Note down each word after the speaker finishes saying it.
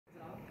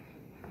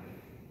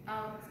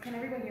Can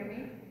everyone hear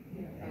me?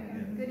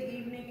 Good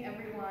evening,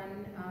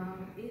 everyone.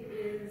 It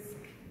is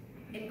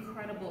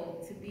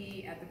incredible to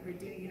be at the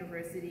Purdue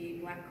University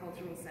Black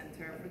Cultural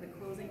Center for the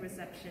closing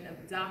reception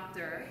of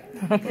Dr.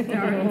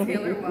 Kadari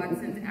Taylor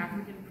Watson's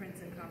African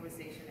Prints and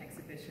Conversation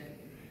exhibition.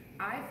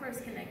 I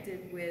first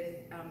connected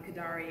with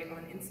Kadari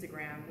on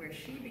Instagram, where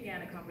she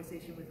began a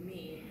conversation with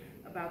me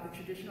about the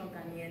traditional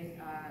Ghanaian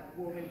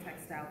woven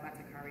textile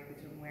batakari, which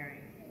I'm wearing.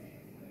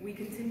 We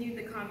continued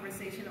the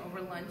conversation over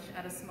lunch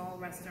at a small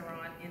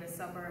restaurant in a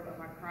suburb of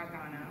Accra,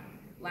 Ghana,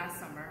 last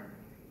summer,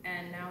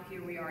 and now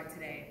here we are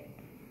today.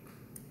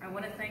 I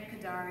want to thank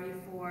Kadari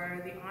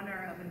for the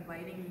honor of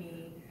inviting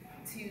me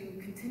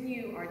to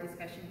continue our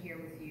discussion here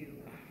with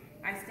you.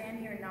 I stand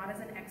here not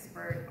as an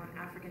expert on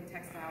African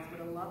textiles,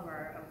 but a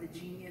lover of the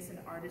genius and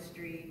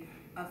artistry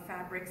of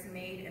fabrics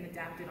made and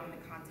adapted on the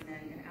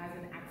continent, and as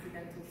an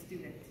accidental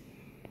student.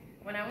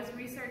 When I was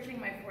researching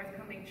my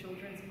forthcoming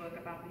children's book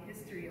about the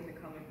history of the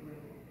color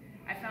blue,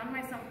 I found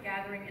myself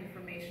gathering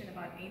information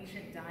about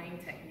ancient dyeing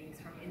techniques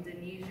from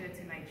Indonesia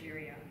to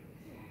Nigeria.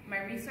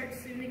 My research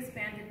soon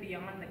expanded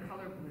beyond the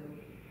color blue,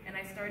 and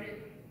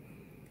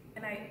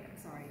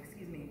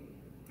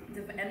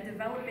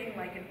developing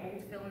like an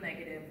old film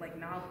negative, like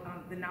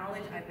the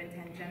knowledge I've been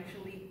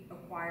tangentially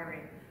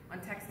acquiring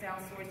on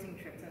textile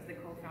sourcing trips as the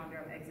co-founder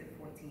of Exit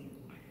 14.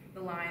 The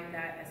line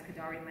that, as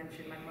Kadari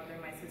mentioned, my mother,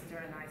 my sister,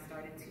 and I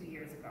started 2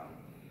 years ago.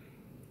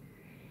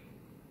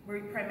 We're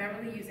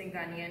primarily using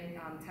Ghanaian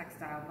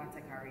textile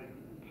batakari,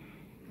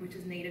 which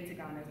is native to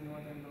Ghana's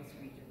northernmost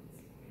regions.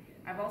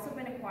 I've also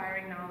been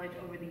acquiring knowledge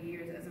over the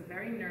years as a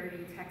very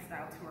nerdy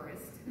textile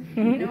tourist.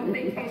 No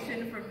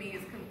vacation for me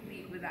is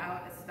complete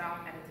without a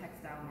stop at a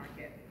textile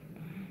market.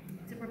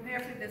 To prepare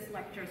for this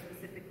lecture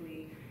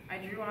specifically, I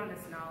drew on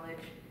this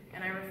knowledge,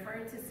 and I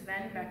referred to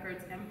Sven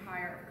Beckert's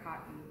Empire of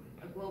Cotton,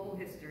 A Global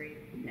History,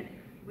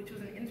 which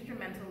was an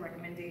instrumental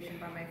recommendation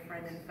by my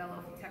friend and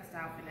fellow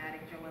textile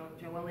fanatic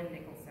Joellen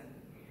Nicholson.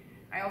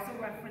 I also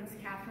referenced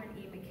Catherine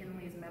E.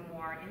 McKinley's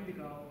memoir,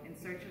 Indigo, In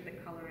Search of the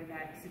Color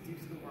That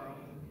Seduced the World,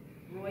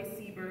 Roy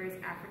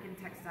Sieber's African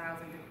Textiles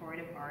and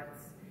Decorative Arts,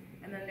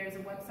 and then there's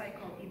a website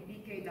called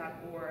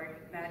ibike.org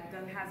that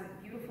has a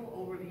beautiful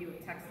overview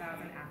of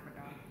textiles in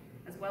Africa,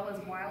 as well as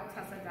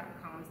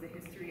wildtussa.com's The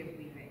History of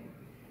Weaving.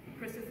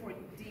 Christopher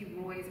D.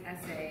 Roy's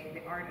essay,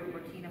 The Art of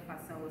Burkina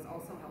Faso, is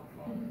also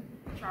helpful.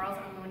 Charles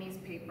Amoni's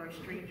paper,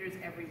 Strangers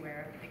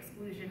Everywhere,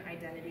 Exclusion,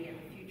 Identity, and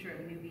the Future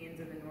of Nubians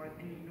in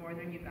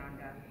Northern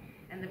Uganda,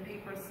 and the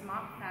paper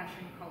Smock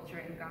Fashion Culture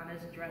in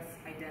Ghana's Dress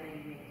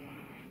Identity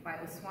Making by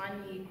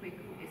Oswani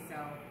Kweku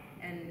Isel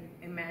and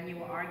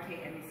Emmanuel R.K.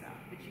 Emisa,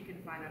 which you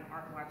can find on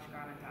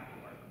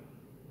artwatchghana.org.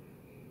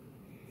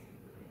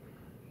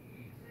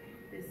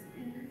 This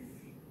is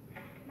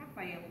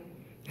Raphael.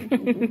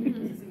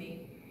 This is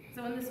me.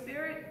 So in the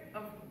spirit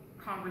of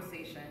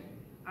conversation,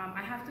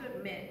 I have to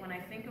admit, when I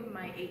think of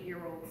my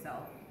 8-year-old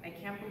self, I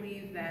can't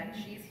believe that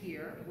she's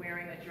here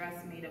wearing a dress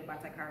made of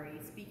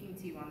batakari, speaking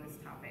to you on this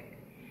topic.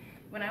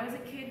 When I was a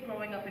kid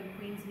growing up in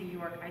Queens, New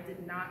York, I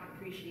did not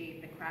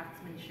appreciate the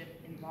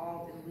craftsmanship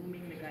involved in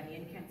looming the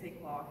Ghanaian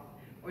kente cloth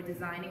or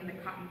designing the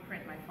cotton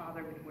print my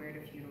father would wear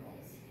to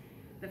funerals.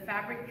 The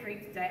fabric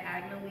draped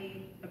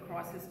diagonally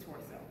across his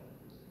torso.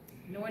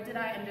 Nor did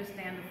I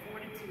understand the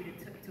fortitude it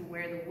took to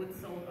wear the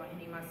wood-soled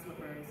Ohinima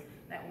slippers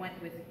that went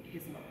with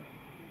his look.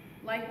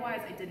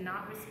 Likewise, I did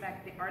not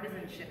respect the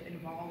artisanship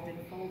involved in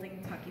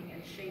folding, tucking,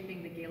 and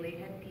shaping the gele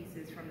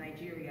headpieces from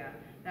Nigeria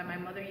that my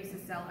mother used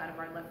to sell out of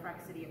our Left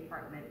Rack City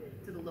apartment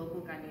to the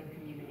local Ghanaian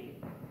community.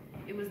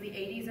 It was the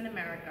 80s in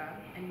America,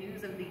 and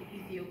news of the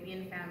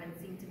Ethiopian famine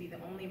seemed to be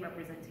the only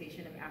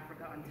representation of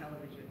Africa on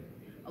television,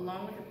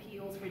 along with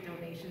appeals for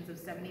donations of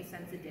 70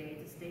 cents a day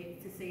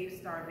to save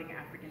starving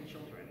African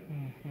children.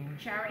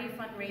 Charity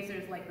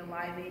fundraisers like the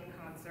Live Aid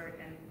concert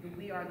and the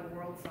We Are the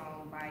World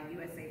song by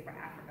USA for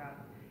Africa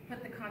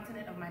put the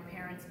continent of my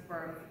parents'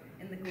 birth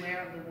in the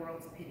glare of the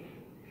world's pity,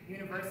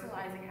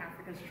 universalizing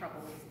Africa's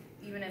troubles,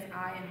 even as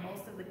I and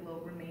most of the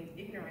globe remained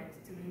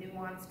ignorant to the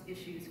nuanced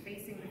issues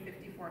facing the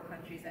 54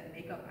 countries that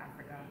make up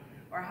Africa,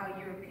 or how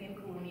European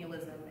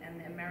colonialism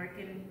and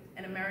American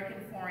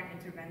foreign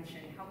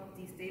intervention helped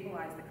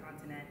destabilize the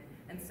continent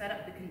and set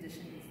up the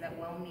conditions that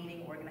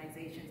well-meaning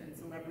organizations and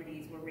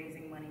celebrities were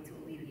raising money to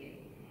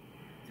alleviate.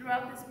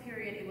 Throughout this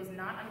period, it was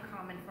not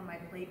uncommon for my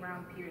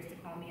playground peers to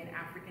call me an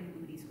African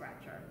booty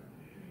scratcher.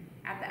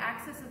 At the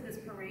axis of this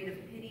parade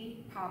of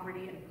pity,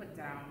 poverty, and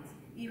put-downs,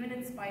 even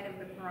in spite of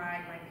the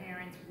pride my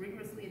parents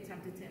rigorously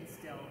attempted to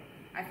instill,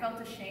 I felt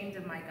ashamed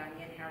of my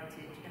Ghanaian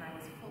heritage, and I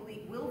was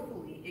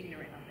willfully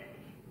ignorant of it.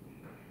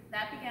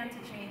 That began to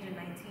change in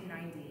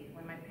 1990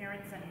 when my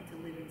parents sent me to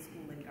live in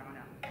school in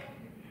Ghana.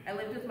 I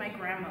lived with my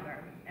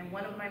grandmother, and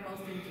one of my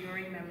most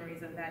enduring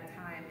memories of that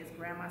time is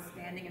Grandma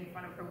standing in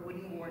front of her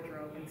wooden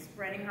wardrobe and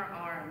spreading her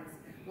arms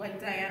like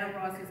Diana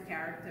Ross's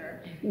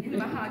character in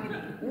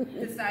Mahogany,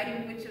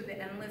 deciding which of the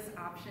endless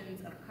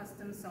options of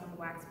custom-sewn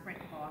wax print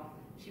cloth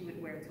she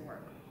would wear to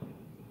work.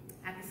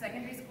 At the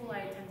secondary school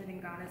I attended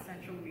in Ghana's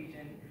central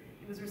region,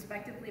 it was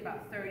respectively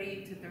about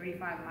 30 to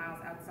 35 miles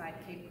outside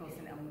Cape Coast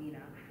in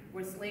Elmina,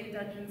 where slave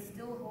dungeons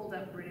still hold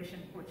up British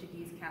and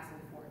Portuguese castle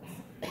forts.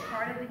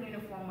 Part of the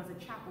uniform was a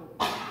chapel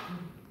coat,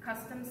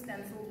 custom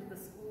stenciled with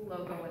the school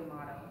logo and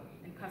motto,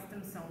 and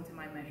custom sewn to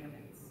my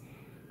measurements.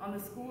 On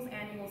the school's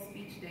annual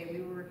speech day,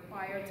 we were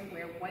required to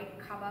wear white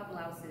kaba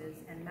blouses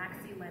and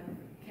maxi-length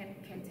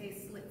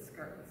kente slit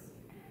skirts.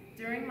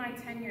 During my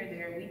tenure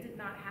there, we did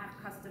not have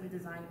custom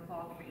designed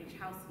cloth for each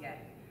house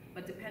yet,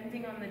 but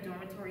depending on the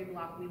dormitory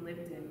block we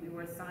lived in, we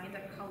were assigned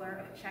a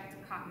color of checked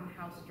cotton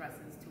house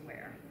dresses to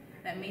wear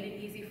that made it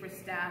easy for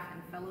staff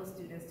and fellow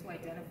students to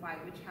identify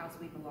which house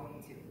we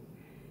belonged to.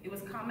 It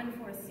was common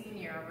for a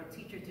senior or a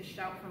teacher to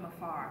shout from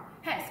afar,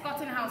 "Hey,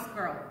 Scotton house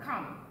girl,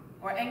 come,"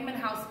 or "Engman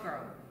house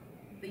girl."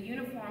 The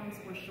uniforms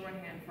were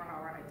shorthand for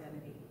our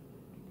identity.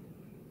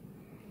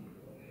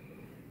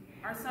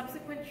 On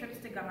subsequent trips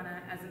to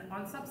Ghana as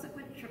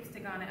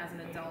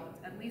an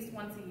adult, at least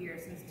once a year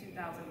since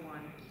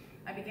 2001,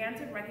 I began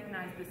to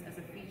recognize this as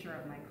a feature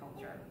of my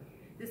culture.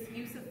 This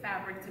use of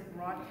fabric to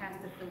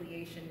broadcast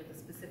affiliation with a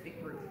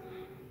specific group.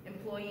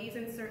 Employees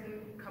in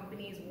certain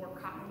companies wore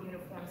cotton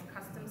uniforms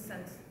custom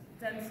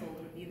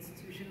stenciled with the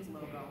institution's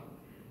logo.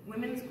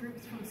 Women's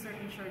groups from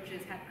certain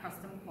churches had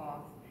custom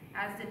cloth,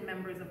 as did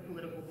members of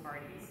political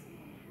parties.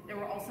 There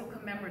were also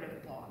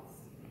commemorative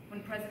cloths.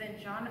 When President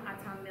John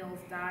Atta Mills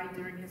died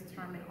during his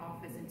term in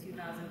office in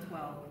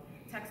 2012,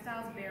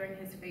 textiles bearing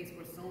his face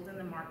were sold in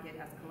the market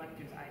as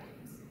collector's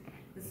items.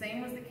 The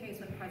same was the case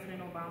when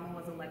President Obama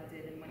was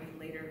elected and when he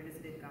later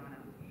visited Ghana.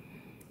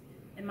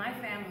 In my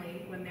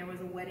family, when there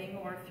was a wedding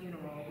or a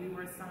funeral, we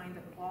were assigned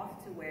a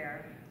cloth to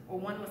wear, or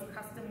one was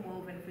custom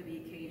woven for the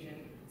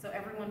occasion, so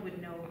everyone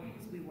would know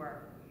whose we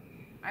were.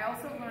 I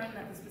also learned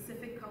that the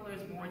specific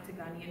colors worn to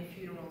Ghanaian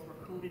funerals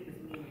were coded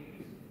with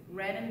meaning.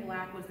 Red and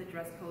black was the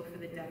dress code for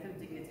the death of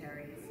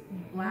dignitaries,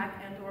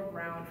 black and/or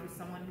brown for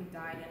someone who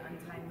died an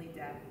untimely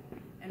death,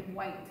 and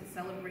white to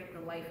celebrate the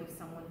life of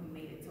someone who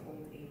made it to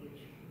old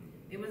age.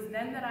 It was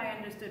then that I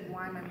understood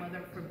why my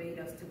mother forbade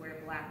us to wear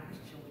black as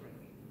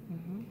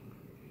children.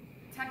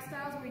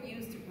 Textiles were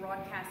used to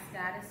broadcast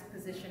status,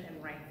 position,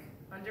 and rank,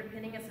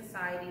 underpinning a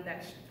society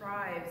that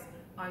thrives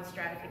on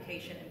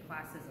stratification and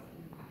classism.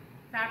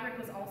 Fabric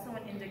was also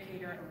an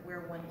indicator of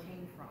where one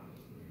came from.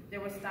 There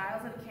were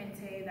styles of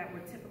kente that were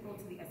typical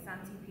to the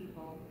Asante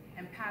people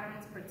and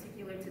patterns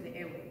particular to the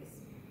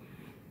Ewes.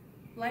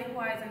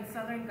 Likewise, in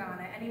southern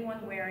Ghana,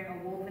 anyone wearing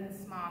a woven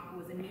smock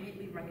was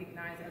immediately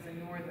recognized as a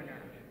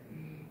northerner.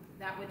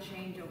 That would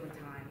change over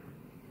time.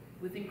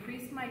 With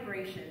increased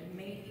migration,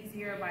 made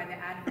easier by the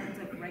advent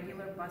of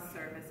regular bus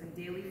service and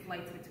daily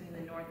flights between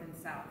the north and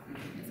south,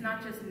 it's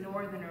not just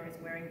northerners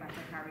wearing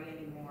batakari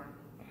anymore.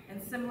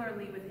 And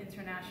similarly, with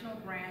international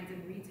brands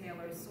and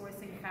retailers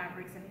sourcing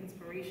fabrics and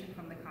inspiration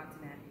from the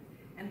continent,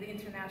 and the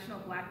international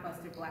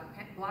blockbuster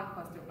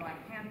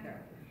Black Panther,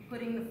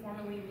 putting the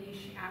formerly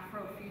niche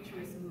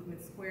Afro-futurist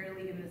movement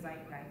squarely in the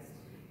zeitgeist.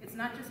 It's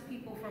not just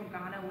people from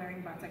Ghana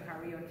wearing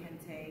batakari or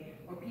kente,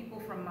 or people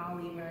from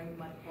Mali wearing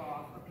mud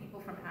cloth, or people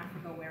from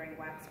Africa wearing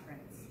wax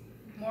prints.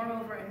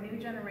 Moreover, a new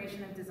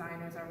generation of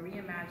designers are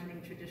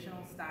reimagining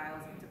traditional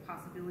styles into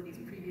possibilities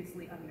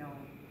previously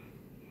unknown.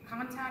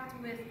 Contact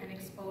with and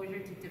exposure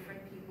to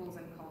different peoples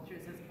and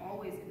cultures has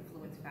always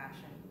influenced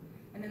fashion.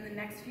 And in the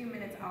next few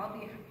minutes, I'll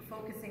be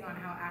focusing on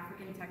how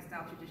African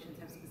textile traditions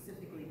have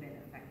specifically been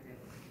effective.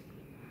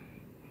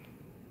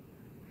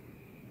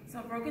 So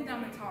I've broken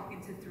down the talk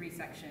into three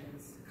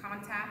sections.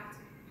 Contact,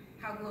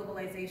 how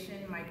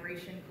globalization,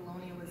 migration,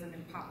 colonialism,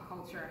 and pop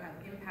culture have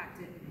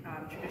impacted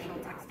traditional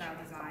textile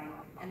design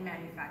and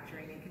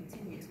manufacturing and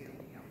continue to.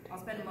 I'll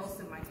spend most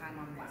of my time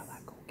on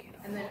this.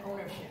 And then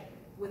ownership.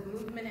 With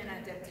movement and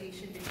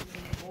adaptation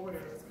between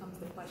borders comes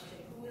the question,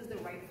 who is the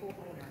rightful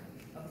owner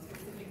of a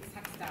specific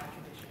textile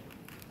tradition?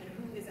 And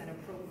who is an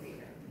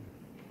appropriator?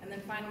 And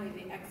then finally,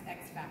 the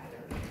XX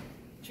factor.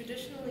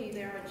 Traditionally,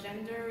 there are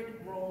gendered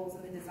roles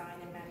in the design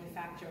and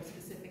manufacture of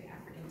specific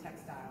African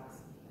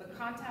textiles, but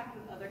contact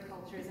with other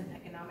cultures and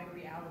economic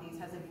realities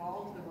has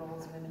evolved the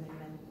roles women and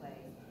men play,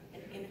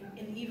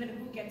 and even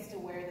who gets to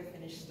wear the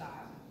finished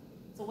style.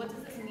 So what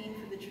does this mean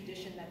for the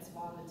tradition that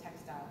spawned the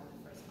textile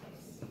in the first place?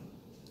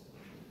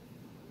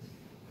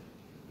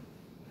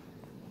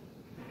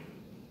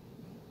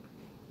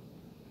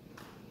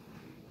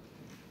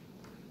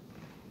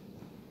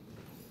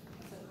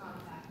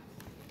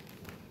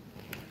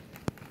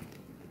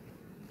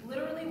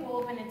 Literally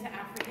woven into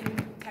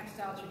African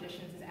textile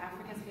traditions is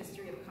Africa's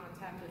history of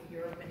contact with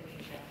Europe and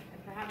Asia,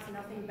 and perhaps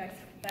nothing best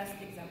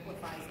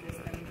exemplifies this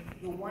than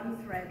the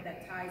one thread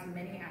that ties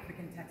many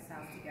African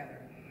textiles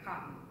together,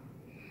 cotton.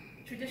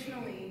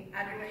 Traditionally,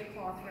 Adire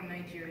cloth from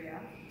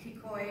Nigeria,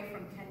 Kikoi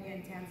from Kenya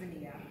and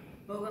Tanzania,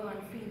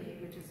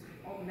 Bogalanfini, which is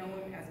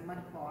known as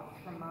mud cloth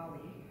from Mali,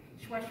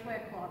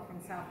 Shweshwe cloth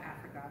from South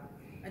Africa,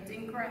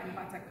 Adinkra and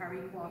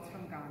Batakari cloths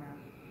from Ghana,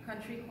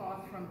 country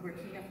cloth from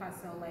Burkina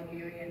Faso,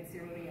 Liberia, and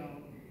Sierra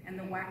Leone, and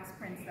the wax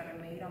prints that are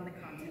made on the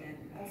continent,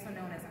 also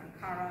known as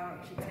Ankara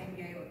or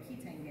Chitenge or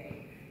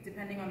Kitenge,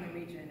 depending on the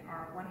region,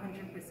 are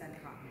 100%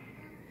 cotton.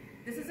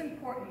 This is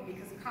important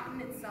because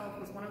cotton itself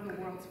was one of the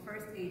world's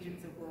first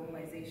agents of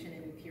globalization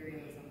and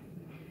imperialism.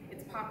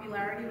 Its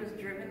popularity was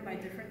driven by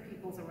different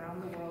peoples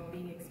around the world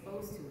being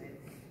exposed to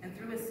it, and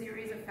through a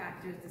series of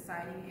factors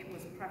deciding it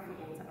was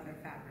preferable to other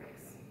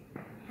fabrics.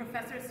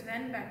 Professor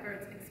Sven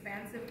Beckert's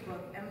expansive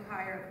book,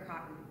 Empire of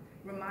Cotton,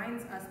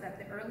 reminds us that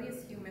the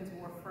earliest humans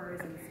wore furs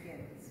and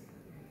skins.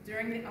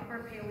 During the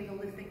Upper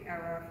Paleolithic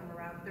era, from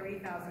around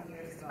 30,000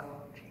 years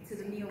ago, to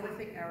the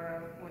Neolithic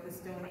era, or the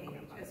Stone Age,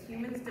 as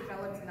humans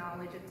developed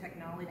knowledge and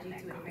technology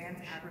to advance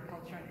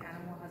agriculture and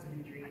animal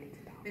husbandry,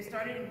 they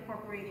started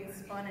incorporating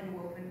spun and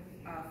woven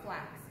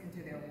flax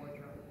into their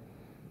wardrobe.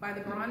 By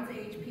the Bronze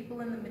Age,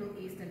 people in the Middle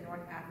East and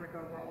North Africa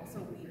were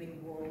also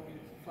weaving wool and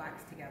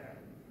flax together.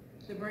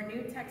 The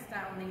Bernu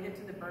textile native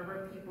to the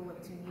Berber people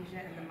of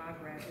Tunisia and the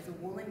Maghreb is a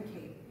woolen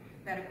cape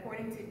that,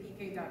 according to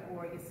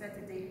ek.org, is said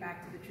to date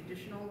back to the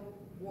traditional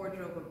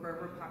wardrobe of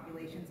Berber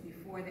populations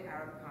before the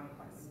Arab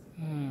conquest.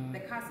 The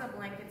Casa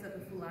blankets of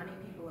the Fulani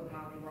people of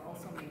Mali were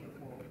also made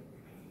of wool.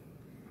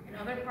 In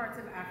other parts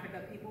of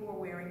Africa, people were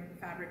wearing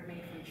fabric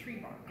made from tree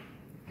bark.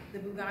 The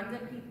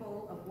Buganda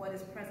people of what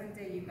is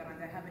present-day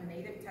Uganda have a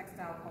native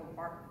textile called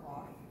bark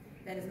cloth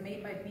that is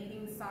made by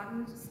beating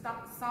sodden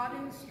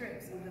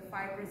strips of the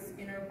fibrous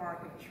inner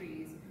bark of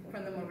trees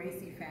from the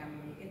Moresi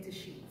family into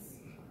sheets.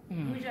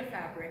 Guja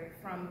fabric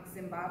from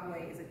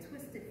Zimbabwe is a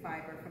twisted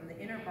fiber from the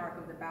inner bark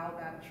of the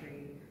baobab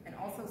tree and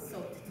also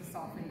soaked to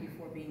soften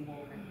before being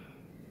woven.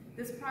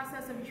 This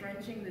process of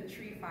drenching the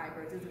tree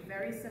fibers is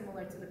very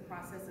similar to the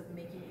process of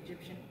making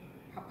Egyptian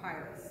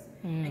papyrus.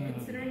 And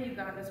considering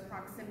Uganda's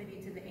proximity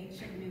to the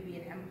ancient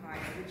Nubian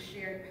Empire, which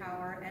shared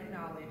power and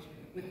knowledge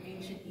with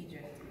ancient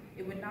Egypt,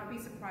 it would not be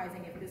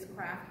surprising if this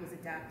craft was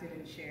adapted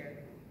and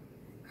shared.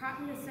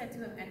 Cotton is said to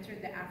have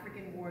entered the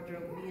African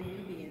wardrobe via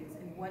Nubians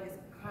in what is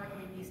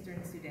currently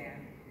eastern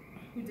Sudan,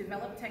 who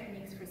developed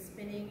techniques for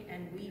spinning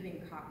and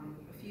weaving cotton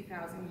a few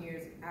thousand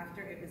years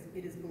after it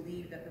is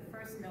believed that the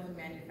first known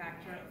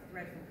manufacture of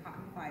thread from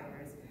cotton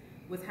fibers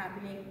was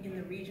happening in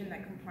the region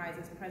that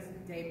comprises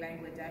present-day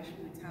Bangladesh,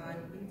 Bhutan,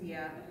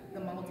 India, the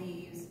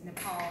Maldives,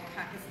 Nepal,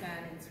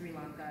 Pakistan, and Sri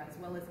Lanka, as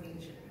well as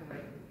ancient Peru.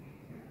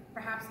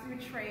 Perhaps through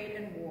trade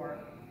and war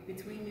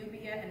between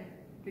Nubia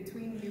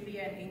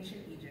and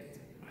ancient Egypt,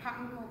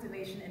 cotton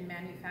cultivation and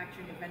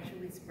manufacturing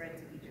eventually spread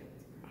to Egypt.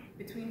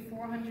 Between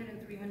 400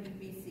 and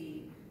 300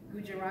 BC,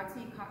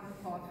 Gujarati cotton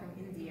cloth from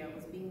India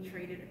was being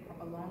traded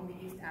along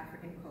the East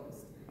African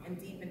coast and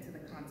deep into the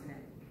continent.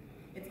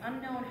 It's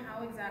unknown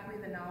how exactly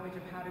the knowledge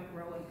of how to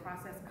grow and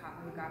process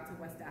cotton got to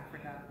West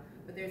Africa,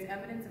 but there's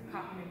evidence of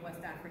cotton in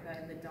West Africa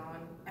at the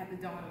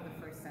dawn of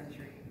the 1st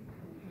century.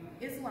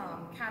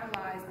 Islam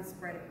catalyzed the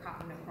spread of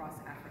cotton across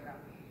Africa.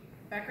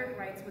 Beckert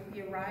writes, with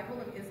the arrival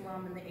of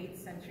Islam in the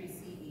 8th century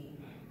CE,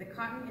 the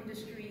cotton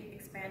industry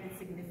expanded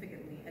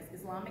significantly as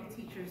Islamic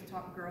teachers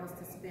taught girls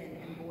to spin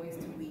and boys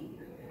to weave,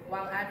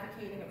 while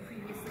advocating a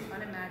previously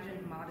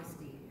unimagined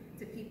modesty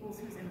to peoples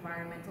whose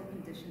environmental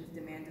conditions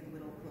demanded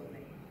little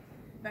clothing.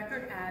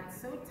 Beckert adds,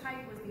 so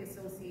tight was the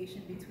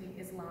association between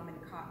Islam and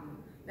cotton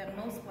that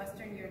most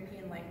Western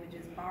European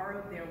languages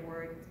borrowed their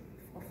word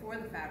for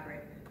the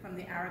fabric from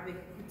the Arabic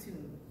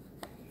kutum,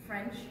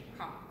 French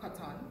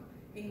coton,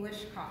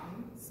 English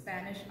cotton,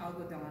 Spanish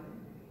algodón,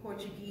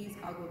 Portuguese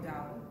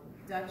algodão,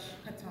 Dutch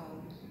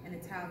coton, and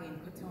Italian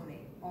cotone,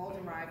 all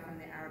derived from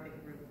the Arabic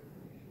root.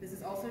 This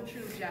is also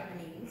true of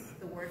Japanese,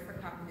 the word for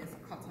cotton is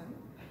cotton,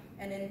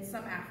 and in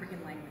some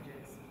African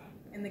languages.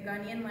 In the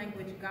Ghanaian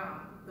language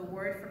Ga, the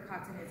word for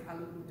cotton is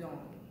aludon.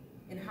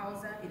 In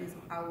Hausa, it is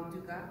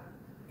auduga.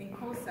 In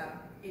Xhosa,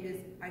 it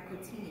is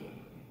ikotini.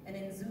 And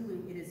in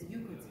Zulu, it is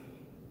yukoti.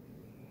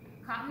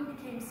 Cotton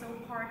became so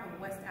part of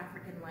West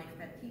African life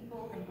that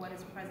people in what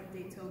is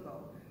present-day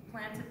Togo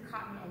planted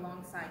cotton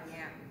alongside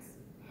yams.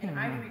 In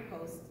Ivory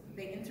Coast,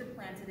 they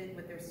interplanted it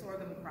with their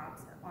sorghum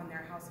crops on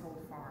their household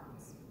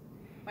farms.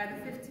 By the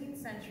 15th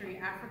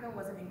century, Africa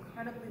was an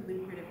incredibly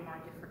lucrative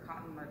market for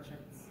cotton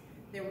merchants.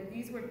 There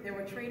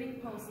were trading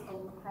posts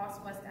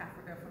across West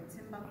Africa from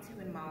Timbuktu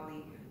in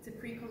Mali to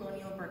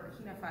pre-colonial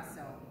Burkina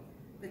Faso,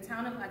 the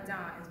town of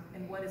Adan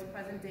in what is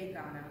present-day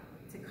Ghana,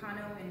 to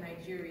Kano in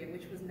Nigeria,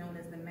 which was known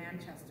as the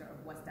Manchester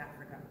of West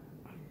Africa.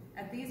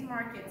 At these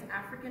markets,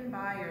 African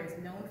buyers,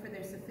 known for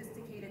their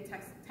sophisticated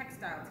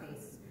textile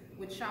tastes,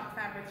 would shop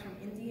fabrics from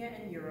India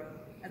and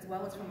Europe, as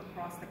well as from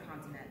across the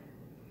continent.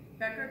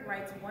 Beckert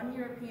writes, one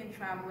European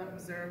traveler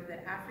observed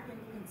that African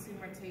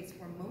consumer tastes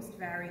were most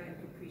varied and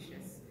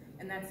capricious,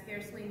 and that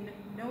scarcely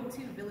no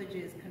two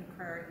villages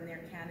concur in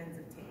their canons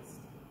of taste.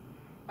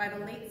 By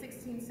the late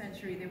 16th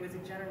century, there was a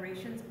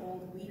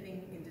generations-old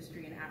weaving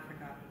industry in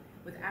Africa,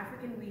 with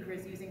African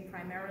weavers using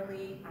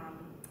primarily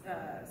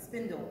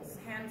spindles,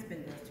 hand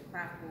spindles, to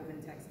craft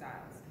woven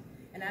textiles.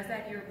 And as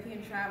that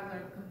European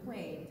traveler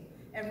complained,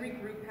 every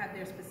group had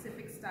their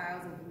specific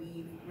styles of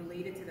weave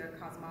related to their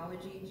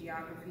cosmology,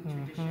 geography,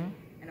 tradition,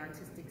 and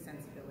artistic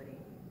sensibility.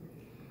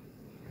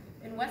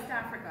 In West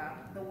Africa,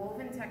 the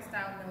woven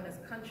textile known as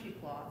country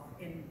cloth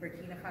in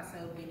Burkina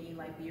Faso, Guinea,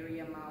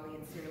 Liberia, Mali,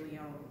 and Sierra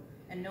Leone,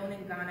 and known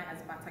in Ghana as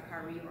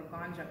batakari or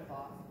ganja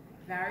cloth,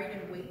 varied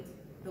in weight,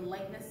 the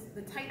lightness,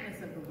 the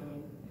tightness of the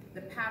loom,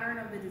 the pattern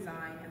of the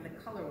design, and the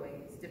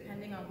colorways,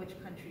 depending on which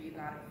country you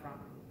got it from.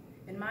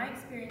 In my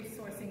experience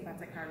sourcing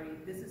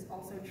batakari, this is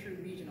also true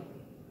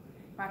regionally.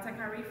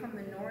 Batakari from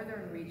the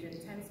northern region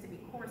tends to be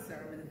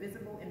coarser with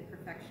visible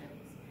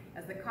imperfections,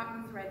 as the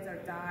cotton threads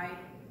are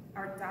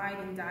dyed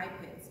in dye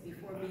pits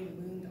before being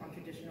loomed on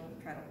traditional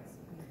treadles.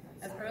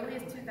 As early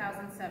as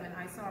 2007,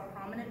 I saw a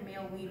prominent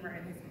male weaver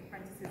and his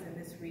apprentices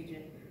in this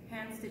region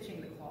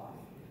hand-stitching the cloth,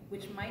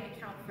 which might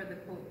account for the,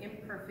 quote,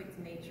 imperfect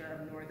nature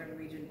of northern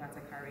region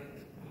batakari.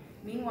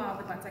 Meanwhile,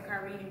 the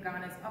batakari in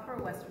Ghana's upper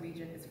west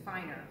region is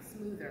finer,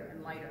 smoother,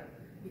 and lighter,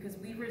 because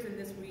weavers in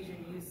this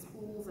region use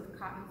spools of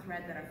cotton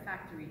thread that are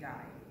factory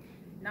dyed.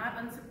 Not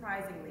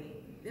unsurprisingly,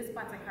 this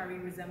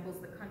batakari resembles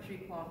the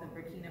country cloth of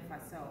Burkina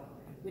Faso,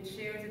 which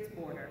shares its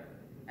border,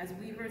 as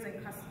weavers and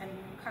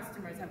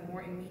customers have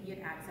more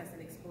immediate access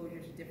and exposure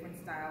to different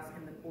styles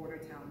in the border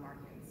town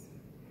markets.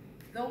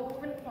 Though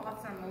woven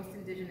cloths are most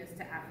indigenous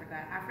to Africa,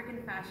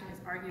 African fashion is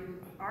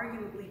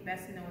arguably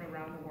best known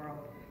around the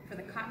world for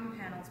the cotton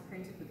panels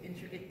printed with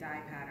intricate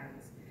dye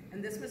patterns,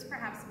 and this was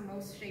perhaps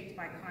most shaped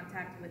by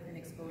contact with and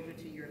exposure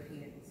to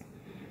Europeans.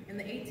 In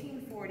the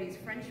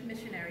 1840s, French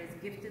missionaries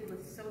gifted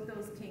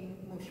Lesotho's king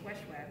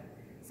Moshweshwe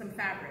some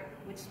fabric,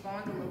 which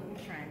spawned a local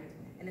trend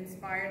and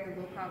inspired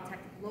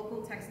the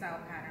local textile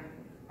pattern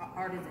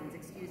artisans,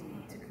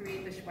 to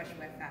create the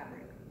Shweshwe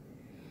fabric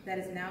that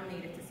is now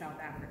native to South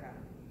Africa.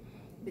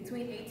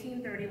 Between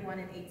 1831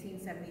 and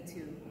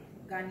 1872,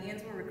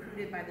 Ghanaians were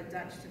recruited by the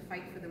Dutch to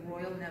fight for the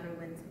Royal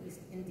Netherlands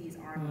East Indies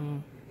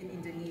Army in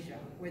Indonesia,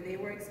 where they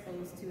were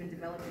exposed to and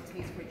developed a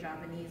taste for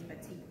Javanese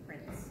batik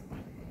prints.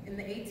 In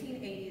the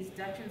 1880s,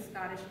 Dutch and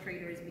Scottish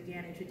traders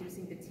began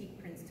introducing batik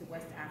prints to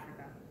West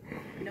Africa,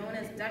 known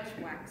as Dutch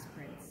wax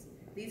prints.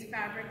 These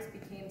fabrics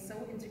became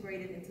so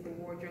integrated into the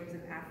wardrobes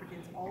of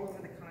Africans all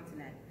over the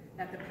continent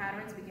that the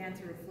patterns began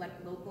to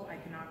reflect local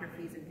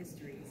iconographies and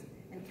histories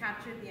and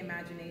captured the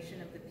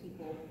imagination of the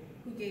people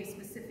who gave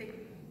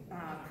specific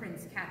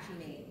prints catchy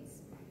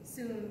names.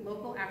 Soon,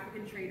 local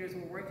African traders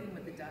were working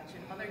with the Dutch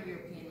and other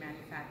European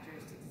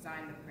manufacturers to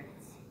design the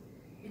prints.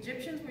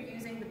 Egyptians were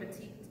using the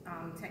batik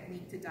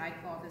technique to dye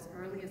cloth as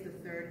early as the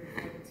 3rd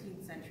and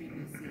 14th century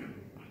BC,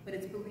 but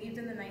it's believed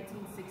in the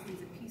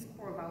 1960s a Peace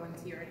Corps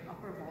volunteer in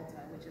Upper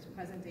Volta, which is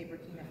present-day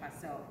Burkina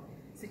Faso,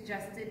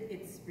 suggested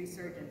its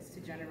resurgence to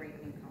generate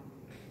income.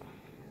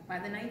 By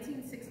the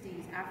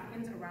 1960s,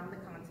 Africans around the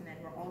continent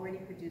were already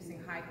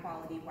producing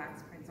high-quality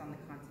wax prints on the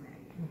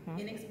continent.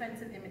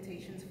 Inexpensive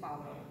imitations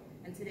followed,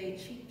 and today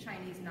cheap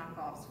Chinese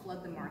knockoffs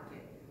flood the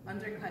market,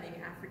 undercutting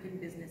African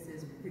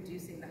businesses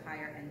producing the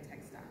higher-end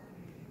textile.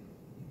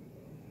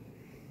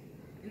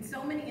 In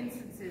so many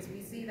instances,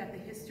 we see that the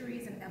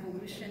histories and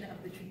evolution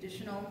of the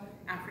traditional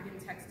African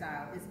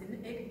textile is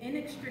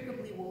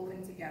inextricably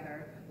woven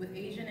together with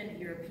Asian and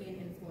European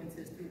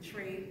influences through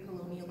trade,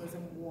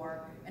 colonialism,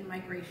 war, and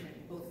migration,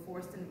 both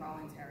forced and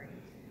voluntary.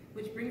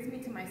 Which brings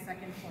me to my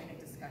second point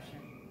of discussion,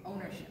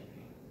 ownership.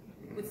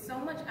 With so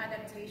much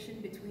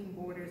adaptation between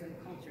borders and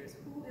cultures,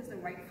 who is the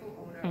rightful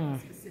owner of a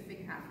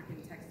specific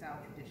African textile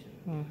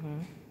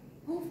tradition?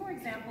 Who, for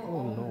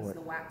example, owns the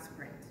wax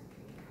print?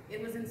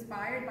 It was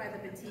inspired by the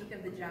batik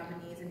of the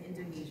Javanese in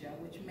Indonesia,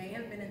 which may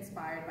have been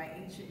inspired by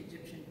ancient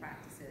Egyptian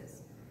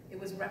practices. It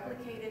was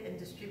replicated and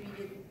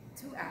distributed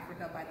to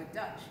Africa by the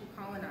Dutch,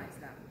 who colonized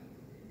them.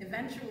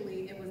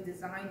 Eventually, it was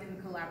designed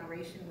in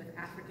collaboration with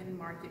African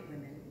market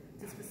women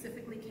to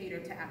specifically cater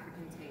to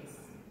African tastes.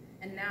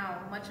 And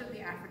now, much of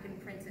the African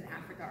prints in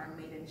Africa are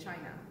made in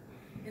China.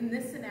 In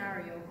this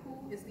scenario,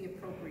 who is the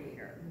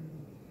appropriator?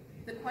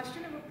 The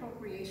question of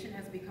appropriation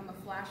has become a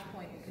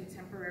flashpoint in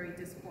contemporary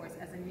discourse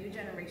as a new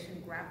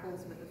generation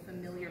grapples with a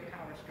familiar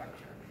power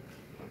structure.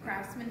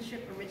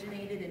 Craftsmanship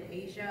originated in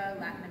Asia,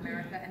 Latin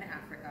America, and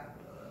Africa,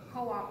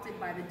 co-opted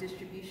by the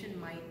distribution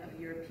might of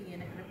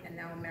European and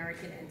now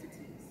American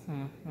entities.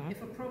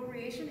 If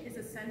appropriation is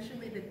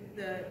essentially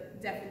the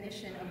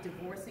definition of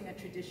divorcing a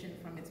tradition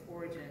from its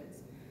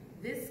origins,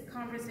 this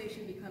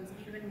conversation becomes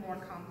even more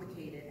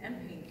complicated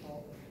and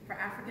painful for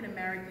African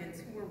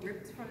Americans who were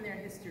ripped from their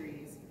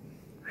histories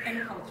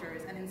and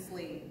cultures and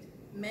enslaved,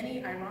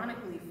 many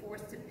ironically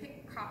forced to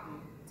pick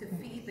cotton to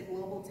feed the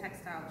global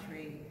textile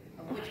trade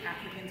of which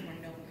Africans were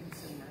known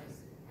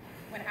consumers.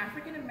 When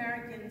African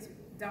Americans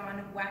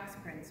don wax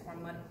prints or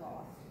mud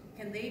cloth,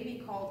 can they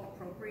be called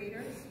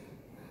appropriators?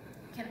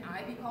 Can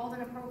I be called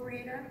an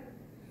appropriator?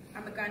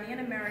 I'm a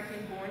Ghanaian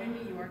American born in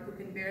New York who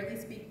can barely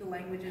speak the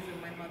languages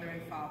of my mother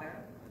and father,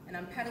 and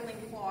I'm peddling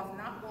cloth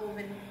not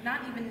woven,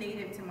 not even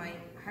native to my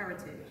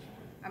heritage.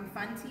 I'm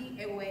Fanti,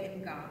 Ewe,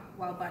 and Ga,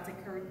 while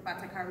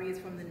Batakari is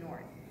from the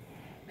north.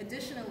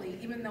 Additionally,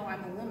 even though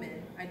I'm a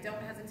woman, I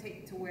don't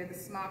hesitate to wear the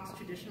smocks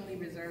traditionally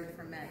reserved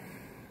for men.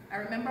 I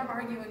remember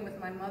arguing with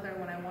my mother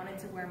when I wanted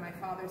to wear my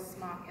father's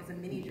smock as a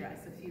mini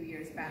dress a few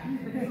years back.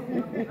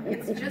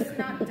 It's just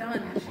not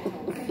done, she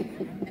told me.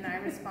 And I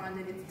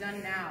responded, it's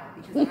done now,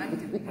 because I'm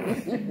doing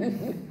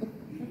it.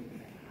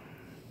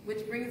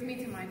 Which brings me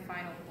to my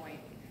final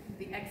point,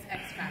 the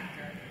XX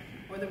factor,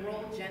 or the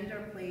role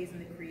gender plays in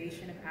the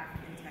creation of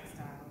African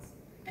textiles,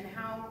 and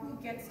how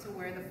who gets to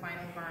wear the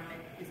final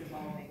garment is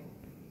evolving.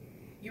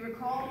 You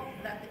recall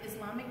that the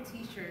Islamic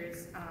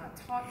teachers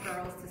taught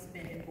girls to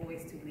spin and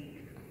boys to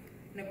weave.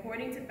 And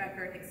according to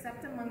Becker,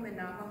 except among the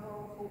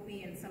Navajo,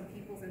 Hopi, and some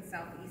peoples in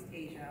Southeast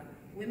Asia,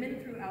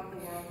 women throughout the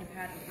world have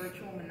had a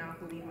virtual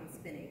monopoly on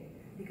spinning,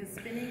 because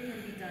spinning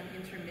can be done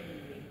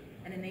intermittently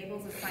and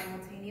enables a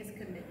simultaneous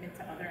commitment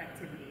to other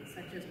activities,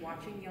 such as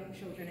watching young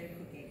children and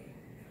cooking.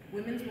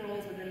 Women's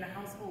roles within the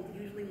household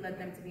usually led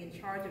them to be in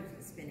charge of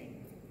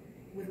spinning.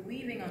 With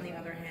weaving, on the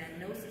other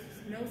hand,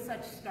 no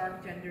such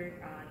stark gender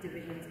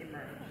divisions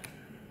emerged.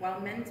 While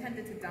men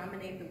tended to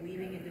dominate the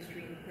weaving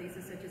industry in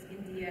places such as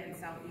India and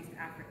Southeast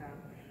Africa,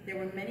 there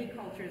were many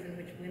cultures in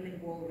which women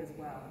wove as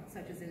well,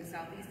 such as in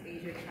Southeast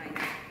Asia,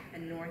 China,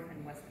 and North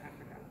and West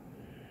Africa.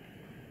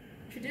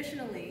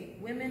 Traditionally,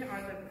 women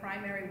are the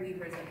primary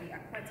weavers of the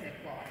akwete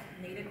cloth,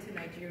 native to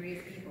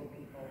Nigeria's Igbo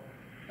people,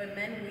 but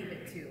men weave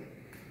it too.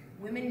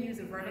 Women use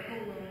a vertical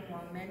loom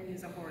while men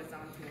use a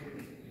horizontal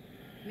loom.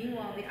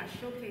 Meanwhile, the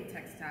ashoke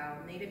textile,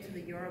 native to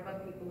the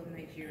Yoruba people of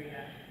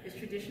Nigeria, is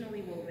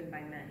traditionally woven by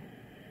men.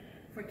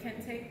 For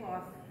kente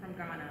cloth from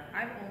Ghana,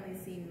 I've only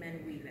seen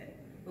men weave it,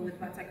 but with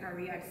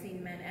batakari, I've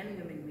seen men and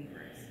women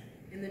weavers.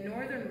 In the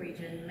northern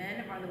region,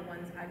 men are the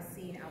ones I've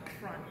seen out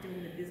front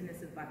doing the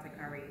business of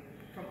batakari,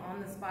 from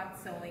on-the-spot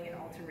sewing and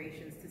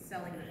alterations to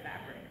selling the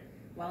fabric,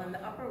 while in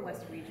the upper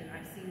west region,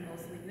 I've seen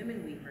mostly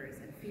women weavers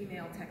and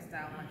female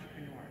textile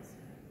entrepreneurs.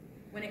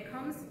 When it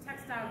comes to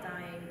textile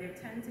dyeing, there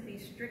tend to be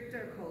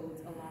stricter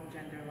codes along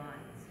gender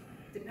lines.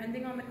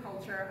 Depending on the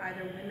culture,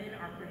 either women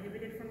are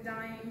prohibited from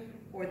dyeing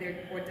or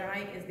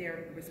dyeing is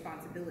their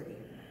responsibility.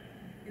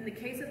 In the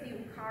case of the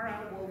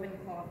Ukara woven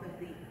cloth of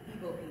the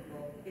Igbo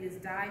people, it is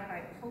dyed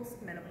by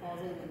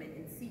postmenopausal women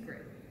in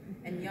secret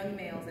and young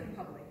males in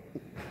public.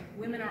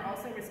 Women are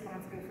also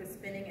responsible for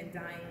spinning and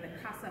dyeing the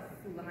Kasa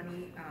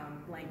Fulani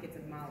blankets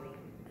of Mali.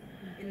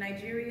 In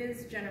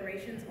Nigeria's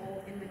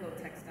generations-old indigo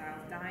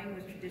textiles, dyeing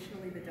was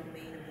traditionally the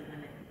domain of the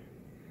women.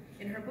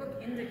 In her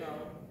book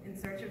Indigo, In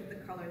Search of the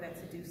Color That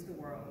Seduced the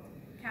World,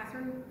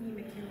 Catherine E.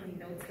 McKinley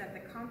notes that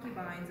the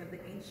concubines of the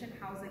ancient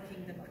Hausa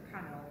kingdom of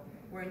Kano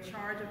were in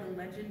charge of the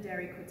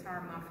legendary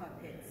Kutar Mafa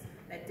pits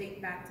that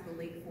date back to the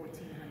late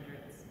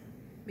 1400s.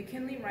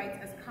 McKinley writes,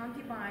 as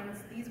concubines,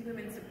 these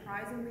women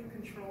surprisingly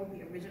controlled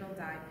the original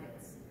dye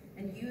pits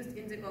and used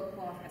indigo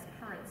cloth as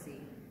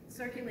currency,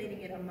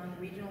 circulating it among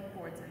regional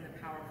courts and the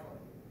powerful.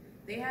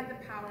 They had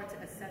the power to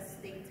assess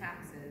state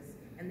taxes,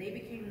 and they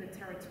became the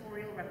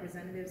territorial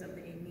representatives of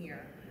the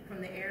emir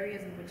from the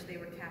areas in which they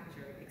were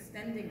captured,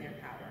 extending their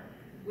power,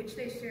 which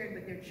they shared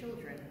with their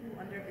children, who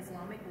under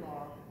Islamic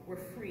law were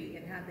free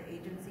and had the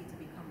agency to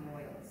become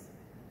royals.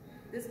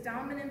 This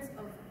dominance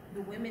of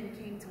the women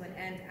came to an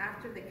end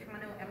after the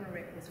Kano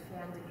Emirate was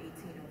formed in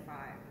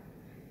 1805.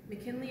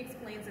 McKinley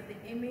explains that the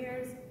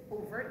emirs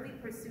overtly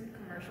pursued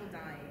commercial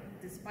dyeing,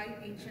 despite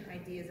ancient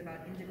ideas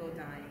about indigo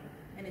dyeing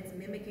and its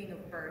mimicking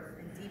of birth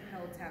and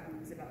deep-held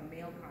taboos about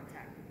male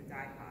contact with the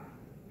dye pot.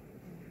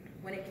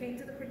 When it came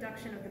to the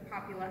production of the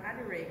popular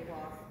Adire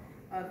cloth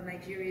of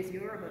Nigeria's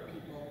Yoruba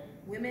people,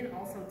 women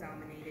also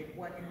dominated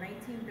what, in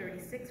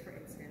 1936, for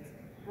instance,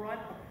 brought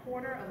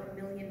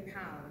 £250,000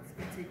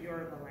 into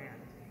Yoruba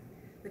land.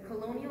 The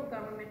colonial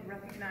government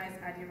recognized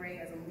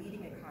Adire as a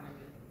leading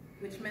economy,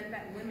 which meant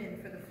that women,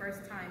 for the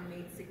first time,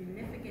 made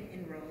significant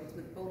inroads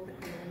with both the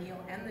colonial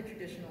and the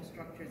traditional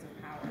structures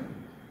of power.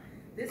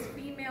 This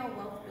female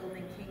wealth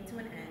building came to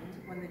an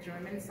end when the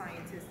German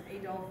scientist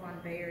Adolf von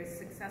Bayer's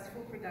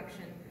successful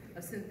production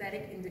of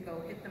synthetic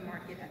indigo hit the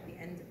market at the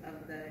end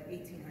of the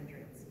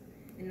 1800s.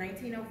 In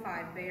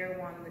 1905, Bayer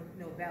won the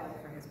Nobel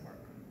for his work.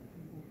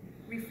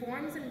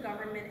 Reforms in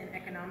government and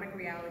economic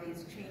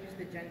realities changed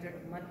the gender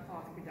of mud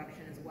cloth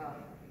production as well.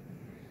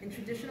 In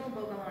traditional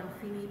Bogalan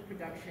Fini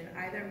production,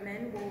 either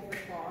men wove the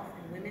cloth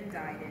and women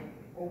dyed it,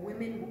 or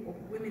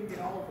women did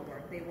all of the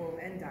work, they wove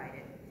and dyed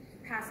it,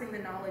 passing the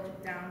knowledge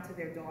down to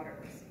their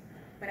daughters.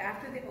 But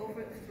after the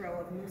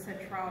overthrow of Musa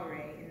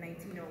Traore in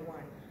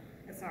 1991,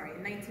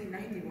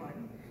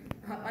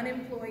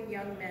 unemployed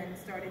young men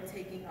started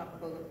taking up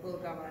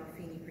Bogalan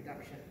Fini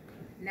production.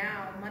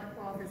 Now, mud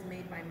cloth is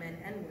made by men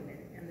and women,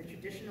 and the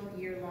traditional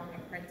year-long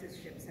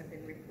apprenticeships have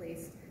been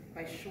replaced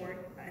by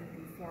short and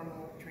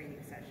informal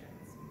training sessions.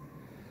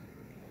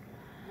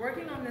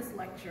 Working on this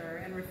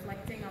lecture and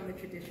reflecting on the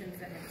traditions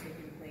that have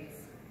taken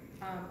place,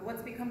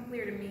 what's become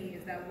clear to me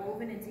is that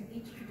woven into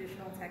each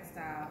traditional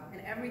textile,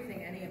 and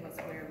everything any of us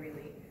wear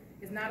really,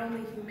 is not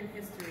only human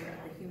history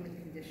but the human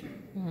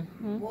condition.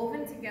 Mm-hmm.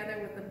 Woven together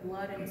with the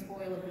blood and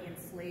toil of the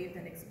enslaved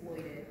and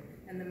exploited,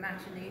 and the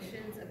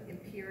machinations of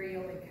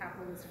imperial and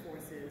capitalist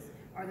forces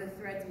are the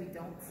threads we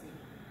don't see.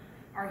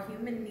 Our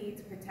human need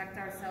to protect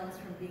ourselves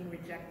from being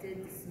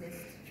rejected,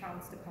 dismissed,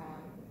 trounced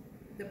upon,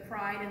 the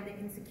pride and the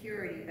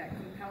insecurity that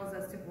compels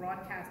us to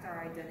broadcast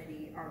our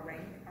identity, our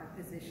rank, our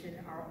position,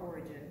 our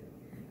origin,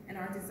 and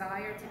our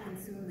desire to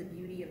consume the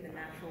beauty of the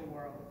natural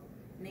world,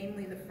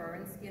 namely the fur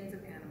and skins of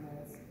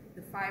animals,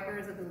 the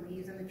fibers of the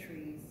leaves and the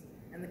trees,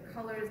 and the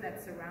colors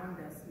that surround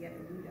us yet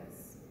elude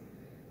us.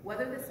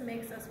 Whether this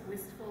makes us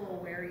wistful or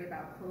wary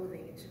about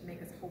clothing, it should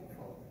make us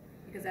hopeful,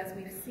 because as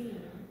we've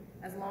seen,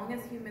 as long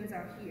as humans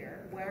are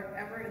here,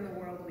 wherever in the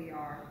world we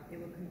are, it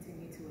will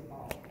continue to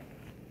evolve.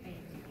 Thank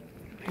you.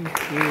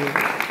 Thank you.